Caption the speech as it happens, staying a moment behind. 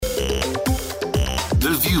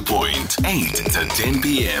Viewpoint, 8 to 10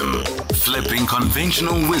 p.m. Flipping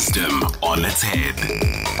conventional wisdom on its head.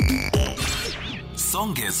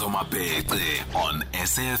 Songezo Mapete on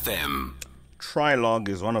SAFM. Trialogue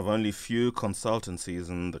is one of only few consultancies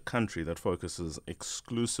in the country that focuses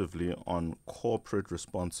exclusively on corporate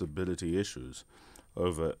responsibility issues.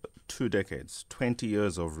 Over 2 decades, 20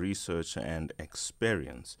 years of research and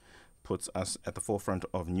experience puts us at the forefront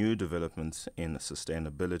of new developments in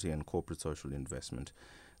sustainability and corporate social investment.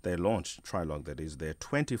 They launched Trialogue, that is their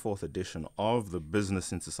 24th edition of the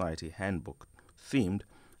Business In Society Handbook, themed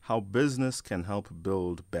How Business Can Help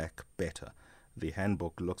Build Back Better. The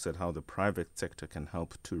handbook looks at how the private sector can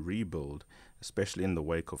help to rebuild, especially in the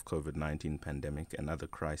wake of COVID-19 pandemic and other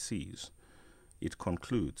crises. It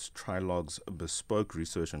concludes Trialogue's bespoke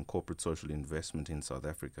research and corporate social investment in South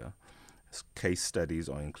Africa. Case studies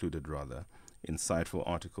are included, insightful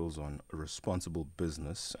articles on responsible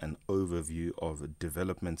business, an overview of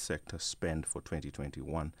development sector spend for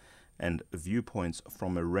 2021, and viewpoints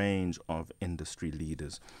from a range of industry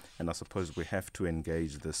leaders. And I suppose we have to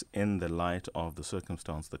engage this in the light of the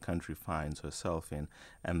circumstance the country finds herself in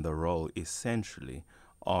and the role essentially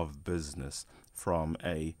of business from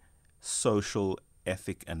a social,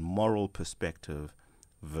 ethic and moral perspective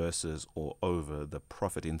versus or over the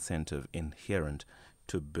profit incentive inherent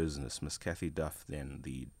to business. Ms. Cathy Duff, then,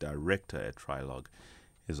 the director at Trialogue,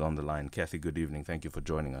 is on the line. Cathy, good evening. Thank you for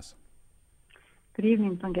joining us. Good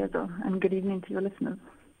evening, Songezo, and good evening to your listeners.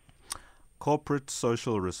 Corporate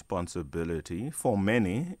social responsibility, for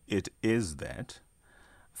many, it is that.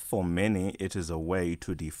 For many, it is a way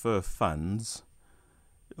to defer funds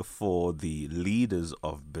for the leaders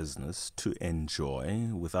of business to enjoy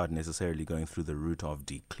without necessarily going through the route of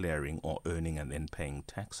declaring or earning and then paying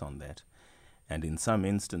tax on that. And in some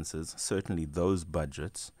instances, certainly those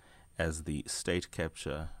budgets, as the state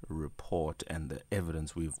capture report and the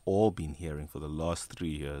evidence we've all been hearing for the last 3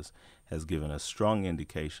 years has given a strong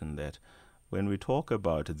indication that when we talk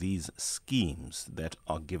about these schemes that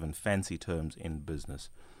are given fancy terms in business,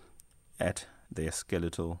 at their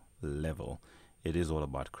skeletal level, it is all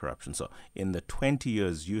about corruption. So in the 20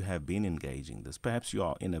 years you have been engaging this, perhaps you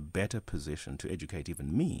are in a better position to educate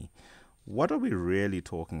even me. What are we really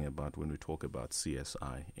talking about when we talk about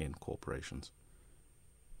CSI in corporations?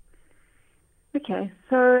 Okay,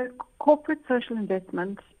 so corporate social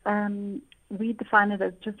investment, we define it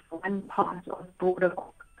as just one part of broader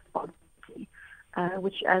corporate responsibility,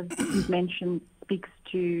 which, as you've mentioned, speaks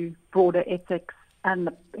to broader ethics and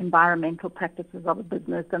the environmental practices of a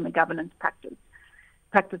business and the governance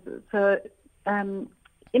practices. So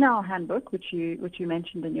in our handbook, which you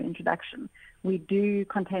mentioned in your introduction, we do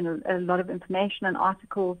contain a lot of information and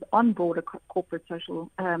articles on broader corporate social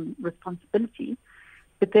responsibility.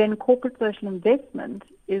 But then corporate social investment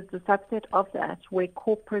is the subset of that, where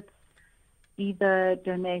corporates either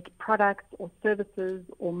donate products or services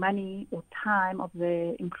or money or time of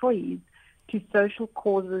their employees to social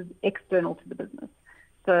causes external to the business.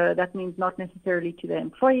 So that means not necessarily to their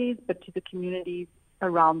employees, but to the communities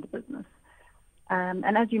around the business.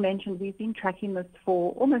 And as you mentioned, we've been tracking this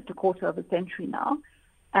for almost a quarter of a century now.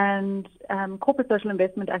 And corporate social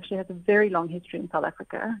investment actually has a very long history in South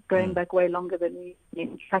Africa, going back way longer than we've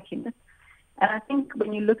been tracking it. And I think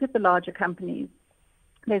when you look at the larger companies,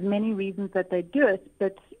 there's many reasons that they do it,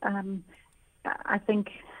 but I think,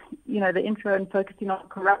 the intro and focusing on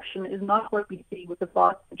corruption is not what we see with the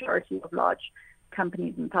vast majority of large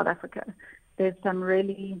companies in South Africa. There's some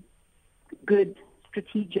really good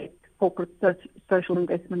strategic corporate social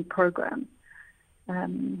investment programs.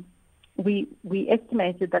 We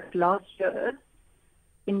estimated that last year,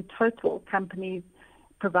 in total, companies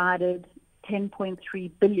provided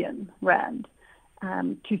 10.3 billion rand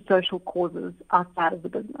to social causes outside of the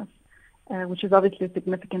business, which is obviously a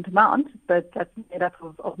significant amount, but that's made up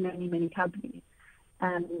of many, many companies.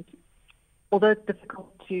 And although it's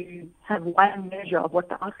difficult to have one measure of what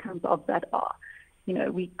the outcomes of that are,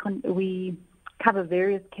 we cover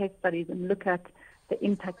various case studies and look at the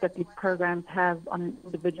impact that these programs have on an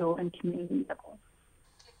individual and community level.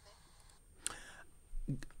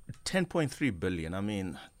 10.3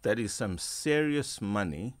 billion, that is some serious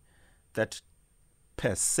money that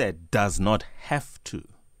per se does not have to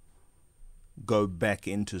go back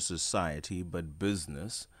into society, but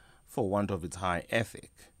business, for want of its high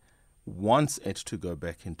ethic, wants it to go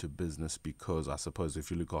back into business because I suppose if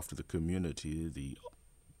you look after the community, the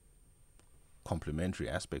complementary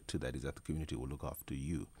aspect to that is that the community will look after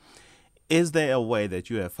you. Is there a way that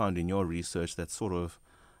you have found in your research that sort of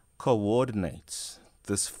coordinates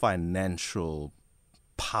this financial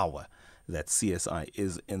power that CSI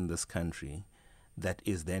is in this country that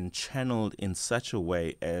is then channeled in such a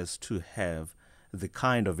way as to have the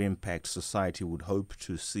kind of impact society would hope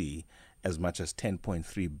to see, as much as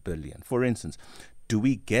 10.3 billion. For instance, do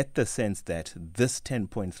we get the sense that this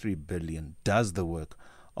 10.3 billion does the work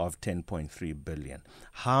of 10.3 billion?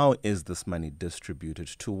 How is this money distributed?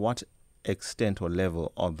 To what extent or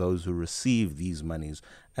level are those who receive these monies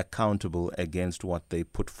accountable against what they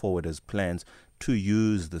put forward as plans to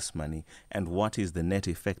use this money? And what is the net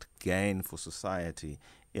effect gain for society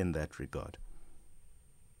in that regard?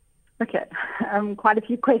 Okay, quite a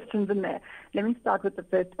few questions in there. Let me start with the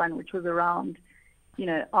first one, which was around,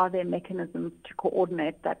 are there mechanisms to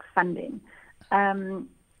coordinate that funding?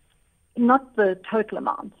 Not the total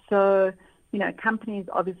amount. So, companies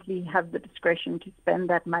obviously have the discretion to spend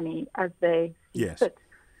that money as they see fit.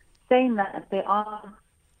 Saying that, there are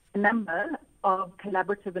a number of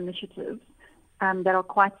collaborative initiatives that are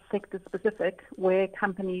quite sector-specific, where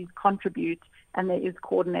companies contribute and there is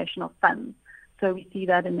coordination of funds. So we see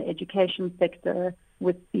that in the education sector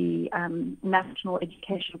with the National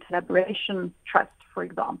Education Collaboration Trust, for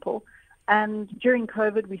example. And during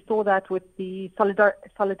COVID, we saw that with the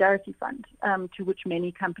Solidarity Fund, to which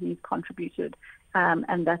many companies contributed,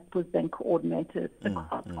 and that was then coordinated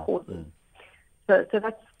across causes. So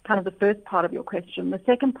that's kind of the first part of your question. The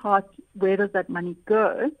second part, where does that money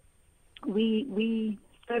go? We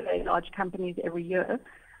survey large companies every year,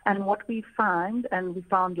 and what we find, and we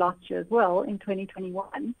found last year as well, in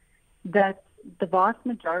 2021, that the vast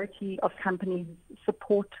majority of companies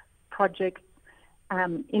support projects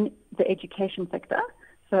in the education sector.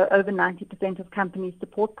 So over 90% of companies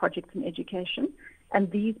support projects in education, and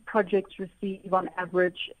these projects receive on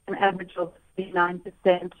average an average of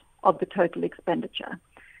 39% of the total expenditure.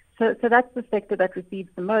 So that's the sector that receives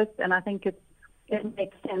the most, and I think it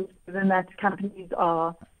makes sense given that companies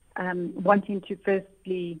are wanting to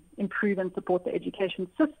firstly improve and support the education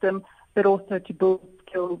system, but also to build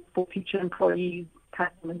skills for future employees,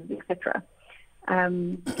 customers, etc.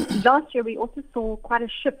 Last year, we also saw quite a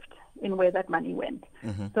shift in where that money went.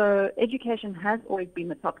 So education has always been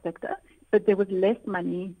the top sector, but there was less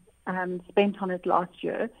money spent on it last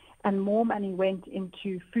year, and more money went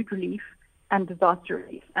into food relief and disaster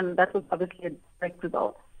relief, and that was obviously a direct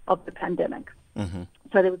result of the pandemic.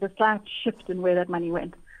 So there was a slight shift in where that money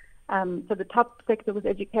went. So the top sector was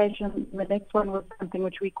education. The next one was something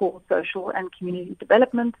which we call social and community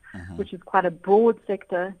development, which is quite a broad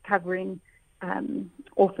sector covering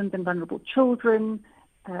orphans and vulnerable children,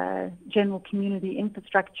 general community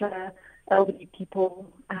infrastructure, elderly people,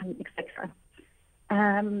 etc.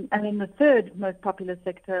 And then the third most popular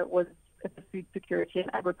sector was the food security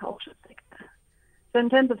and agriculture sector. So in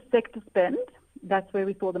terms of sector spend, that's where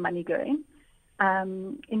we saw the money going.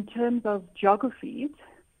 In terms of geographies,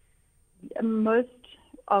 most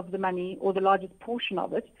of the money, or the largest portion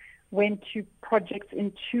of it, went to projects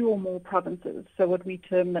in 2 or more provinces, so what we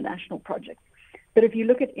term the national projects. But if you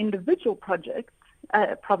look at individual projects,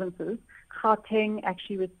 provinces, Gauteng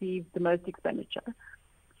actually received the most expenditure,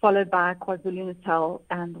 followed by KwaZulu-Natal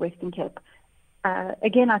and Western Cape.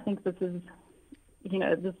 Again, I think this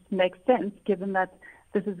makes sense given that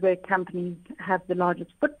this is where companies have the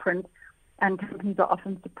largest footprint, and companies are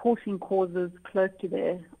often supporting causes close to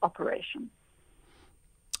their operation.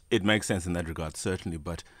 It makes sense in that regard, certainly,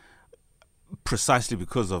 but precisely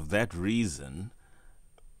because of that reason,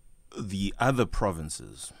 the other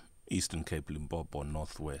provinces, Eastern Cape, Limpopo,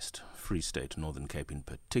 Northwest, Free State, Northern Cape in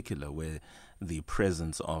particular, where the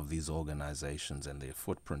presence of these organizations and their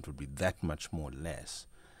footprint would be that much more less,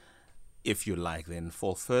 if you like, then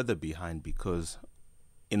fall further behind, because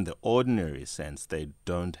in the ordinary sense, they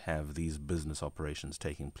don't have these business operations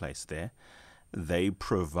taking place there. They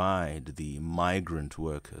provide the migrant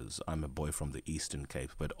workers. I'm a boy from the Eastern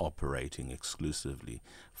Cape, but operating exclusively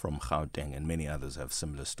from Gauteng, and many others have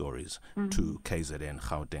similar stories to KZN,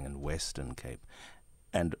 Gauteng, and Western Cape.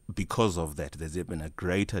 And because of that, there's been a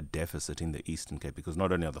greater deficit in the Eastern Cape, because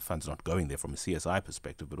not only are the funds not going there from a CSI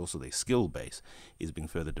perspective, but also their skill base is being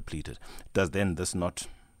further depleted. Does then this not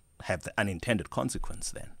have the unintended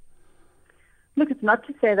consequence then? Look, it's not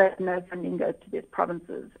to say that no funding goes to these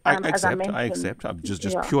provinces. I accept. I'm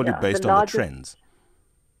just purely based on the trends.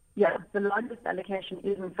 Yeah, the largest allocation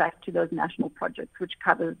is in fact to those national projects, which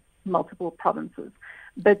covers multiple provinces.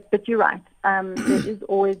 But you're right. There is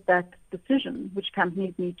always that decision which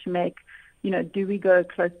companies need to make. Do we go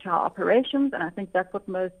close to our operations? And I think that's what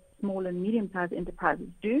most small and medium-sized enterprises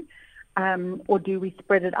do. Or do we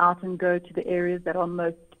spread it out and go to the areas that are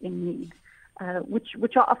most in need,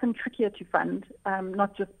 which are often trickier to fund,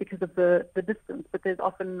 not just because of the distance, but there's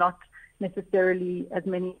often not necessarily as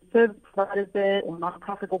many service providers there or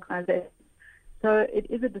non-profit organizations. So it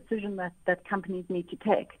is a decision that companies need to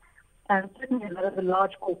take. And certainly a lot of the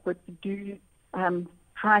large corporates do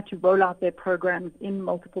try to roll out their programs in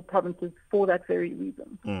multiple provinces for that very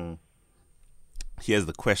reason. Here's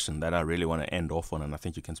the question that I really want to end off on, and I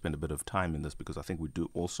think you can spend a bit of time in this, because I think we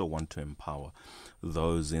do also want to empower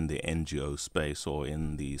those in the NGO space or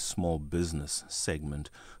in the small business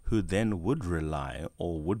segment who then would rely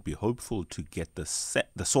or would be hopeful to get the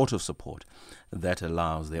sort of support that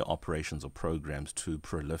allows their operations or programs to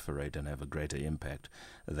proliferate and have a greater impact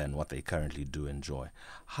than what they currently do enjoy.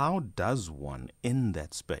 How does one in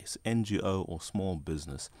that space, NGO or small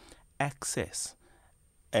business, access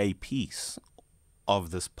a piece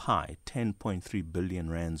of this pie, 10.3 billion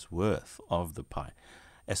rands worth of the pie,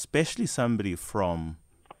 especially somebody from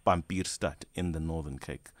Pampierstad in the Northern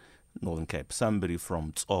Cape, somebody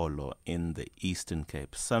from Tsolo in the Eastern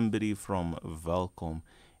Cape, somebody from Welkom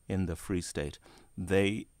in the Free State?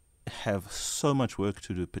 They have so much work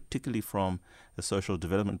to do, particularly from a social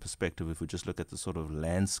development perspective, if we just look at the sort of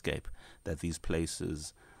landscape that these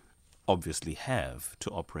places obviously have to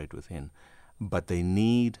operate within. But they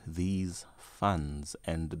need these funds,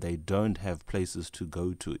 and they don't have places to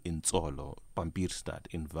go to in Tsolo, Pampierstad,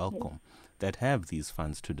 in Welkom, that have these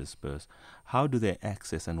funds to disperse. How do they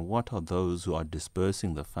access, and what are those who are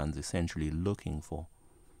dispersing the funds essentially looking for?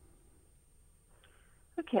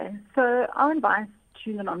 Okay, so our advice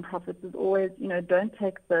to the nonprofits is always, don't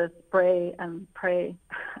take the spray and pray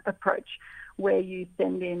approach where you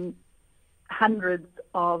send in hundreds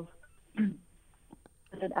of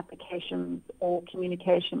applications or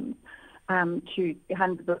communications to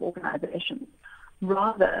hundreds of organizations.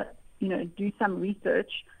 Rather, do some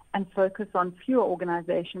research and focus on fewer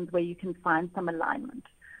organizations where you can find some alignment.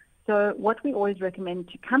 So what we always recommend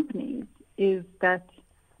to companies is that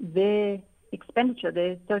their expenditure,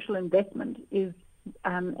 their social investment is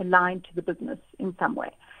aligned to the business in some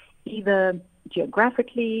way, either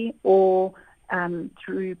geographically or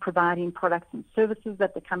through providing products and services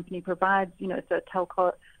that the company provides, so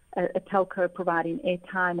a telco providing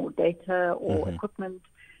airtime or data or equipment,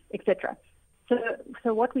 etc.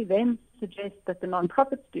 So what we then suggest that the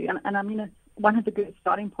nonprofits do, and I mean, one of the good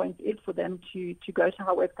starting points is for them to go to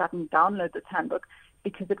our website and download this handbook,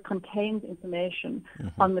 because it contains information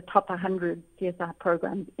on the top 100 CSR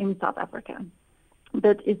programs in South Africa.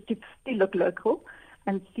 But is to look local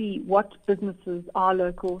and see what businesses are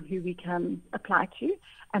local who we can apply to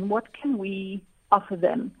and what can we offer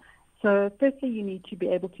them. So firstly, you need to be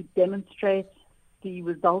able to demonstrate the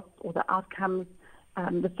results or the outcomes,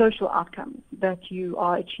 the social outcomes that you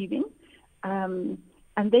are achieving. And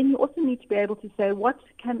then you also need to be able to say,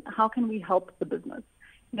 how can we help the business?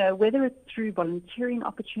 Whether it's through volunteering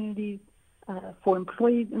opportunities for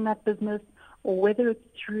employees in that business, or whether it's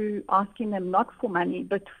through asking them not for money,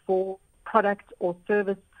 but for product or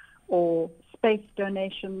service or space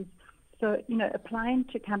donations. So, applying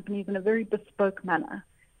to companies in a very bespoke manner.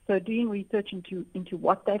 So doing research into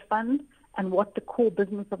what they fund and what the core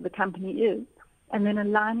business of the company is, and then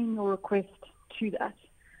aligning your request to that.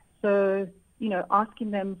 So,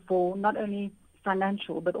 asking them for not only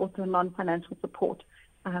financial but also non-financial support,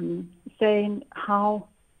 saying how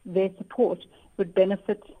their support would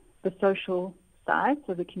benefit the social side,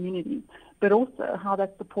 so the community, but also how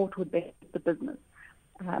that support would benefit the business.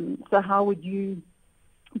 So how would you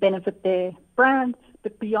benefit their brand,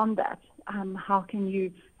 but beyond that, how can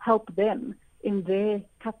you help them in their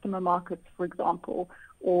customer markets, for example,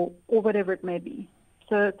 or whatever it may be.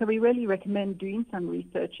 So we really recommend doing some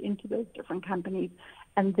research into those different companies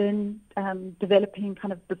and then developing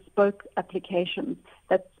kind of bespoke applications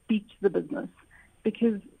that speak to the business.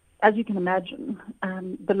 Because as you can imagine,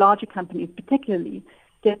 the larger companies particularly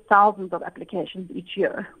get thousands of applications each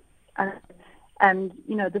year. And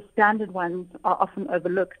the standard ones are often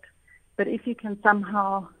overlooked. But if you can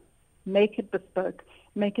somehow make it bespoke,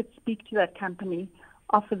 make it speak to that company,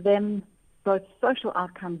 offer them both social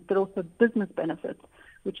outcomes but also business benefits,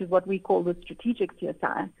 which is what we call the strategic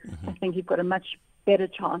CSI, I think you've got a much better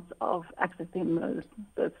chance of accessing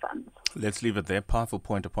those funds. Let's leave it there. Powerful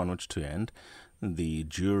point upon which to end. The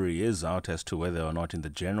jury is out as to whether or not, in the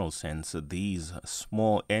general sense, these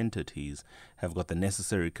small entities have got the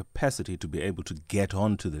necessary capacity to be able to get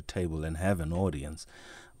onto the table and have an audience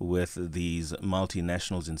with these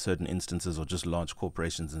multinationals in certain instances, or just large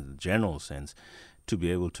corporations in the general sense, to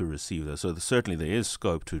be able to receive those. So certainly there is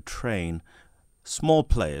scope to train small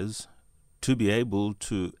players to be able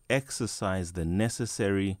to exercise the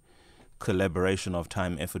necessary collaboration of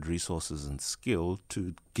time, effort, resources, and skill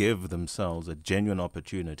to give themselves a genuine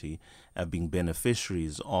opportunity of being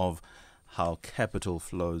beneficiaries of how capital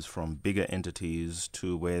flows from bigger entities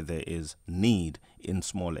to where there is need in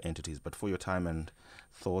smaller entities. But for your time and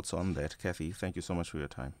thoughts on that, Cathy, thank you so much for your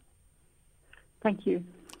time. Thank you.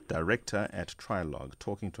 Director at Trialogue,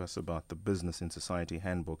 talking to us about the Business in Society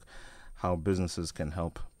Handbook, how businesses can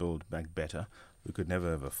help build back better. We could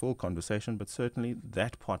never have a full conversation, but certainly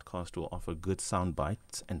that podcast will offer good sound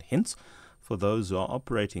bites and hints for those who are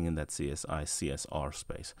operating in that CSI, CSR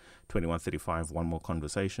space. 21:35, one more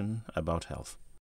conversation about health.